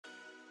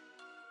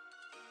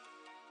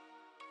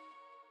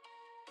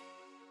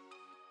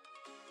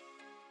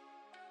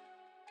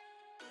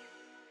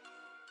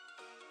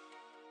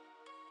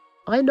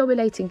I'm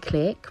nominating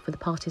Click for the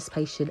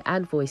Participation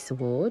and Voice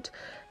Award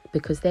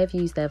because they've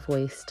used their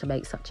voice to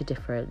make such a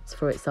difference.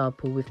 For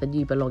example, with the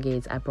New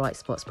Belongings and Bright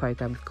Spots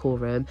programme with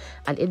Quorum,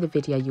 and in the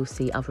video you'll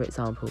see other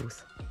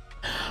examples.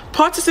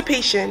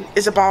 Participation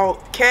is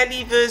about care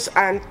leavers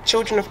and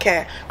children of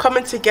care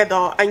coming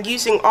together and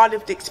using our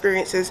lived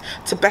experiences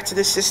to better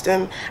the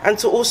system and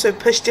to also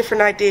push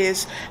different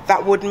ideas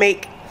that would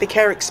make the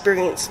care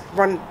experience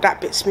run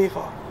that bit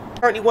smoother.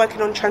 Currently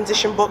working on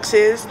transition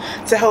boxes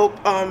to help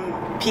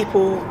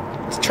people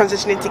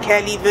transition into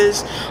care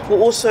leavers. We're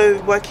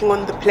also working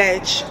on the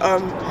pledge,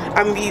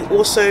 and we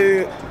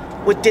also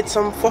did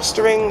some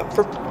fostering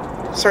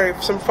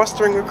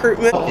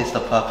recruitment. What is the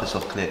purpose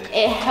of Click?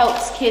 It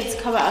helps kids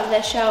come out of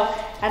their shell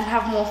and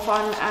have more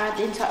fun and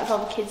interact with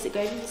other kids that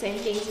go through the same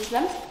things as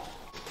them.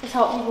 It's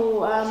help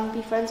people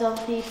be friends with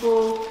other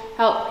people,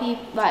 help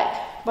people, like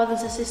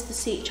brothers and sisters,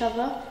 see each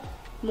other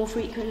more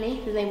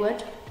frequently than they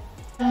would.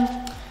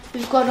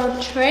 We've gone on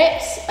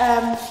trips.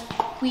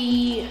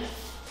 We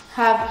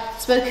have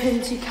spoken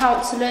to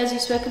counsellors,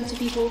 we've spoken to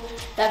people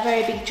that have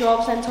very big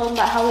jobs and told them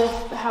about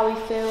how we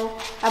feel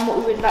and what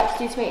we would like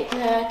to do to make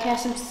the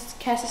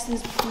care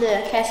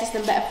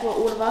system better for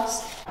all of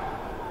us.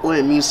 What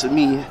it means to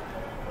me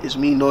is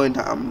me knowing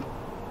that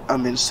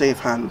I'm in safe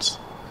hands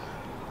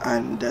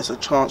and there's a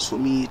chance for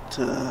me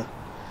to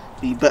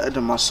be better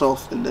than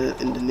myself in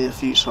the near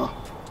future.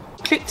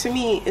 Click to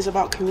me is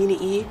about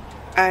community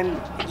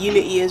and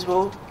unity as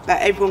well,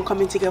 like everyone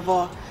coming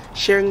together,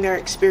 sharing their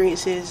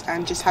experiences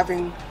and just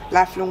having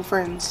lifelong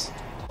friends.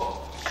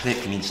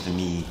 Click means to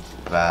me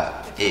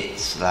that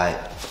it's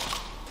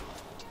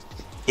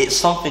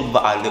something that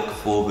I look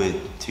forward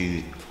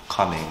to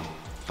coming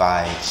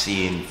by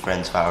seeing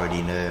friends that I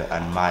already know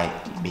and might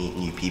meet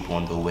new people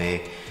on the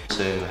way.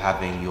 So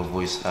having your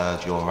voice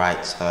heard, your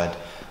rights heard,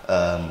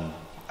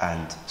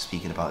 and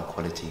speaking about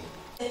equality.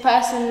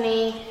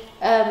 Personally,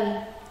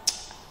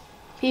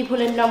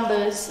 people in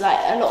numbers, like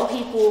a lot of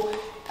people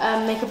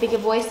make a bigger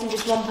voice than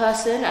just one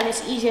person, and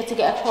it's easier to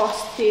get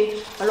across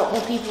to a lot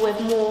more people with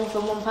more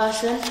than one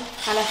person,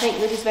 and I think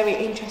we're just very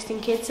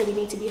interesting kids, so we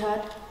need to be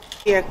heard.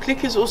 Yeah,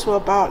 Click is also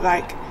about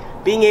like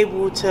being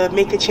able to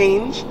make a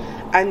change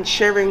and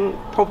sharing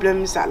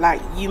problems that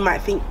like you might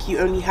think you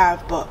only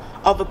have but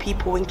other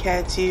people in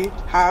care too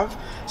have,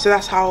 so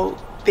that's how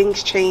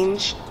things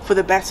change for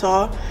the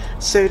better,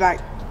 so like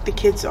the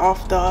kids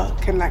after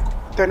can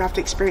don't have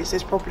to experience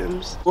those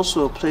problems.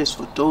 Also a place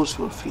for those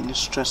who are feeling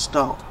stressed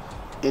out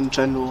in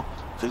general,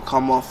 can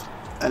come off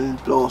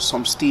and blow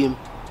some steam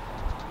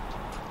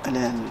and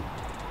then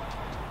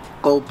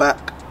go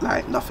back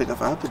like nothing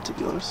ever happened, to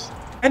be honest.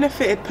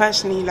 Benefited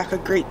personally like a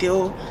great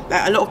deal.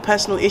 Like a lot of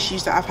personal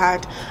issues that I've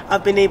had,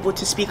 I've been able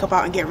to speak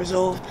about and get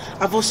resolved.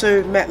 I've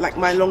also met like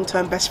my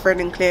long-term best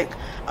friend in Click,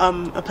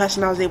 a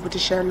person I was able to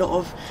share a lot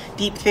of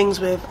deep things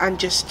with and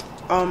just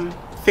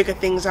figure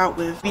things out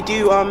with. We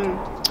do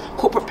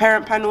corporate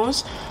parent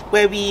panels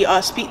where we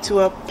speak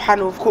to a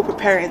panel of corporate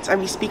parents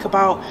and we speak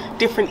about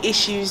different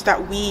issues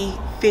that we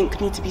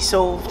think need to be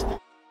solved.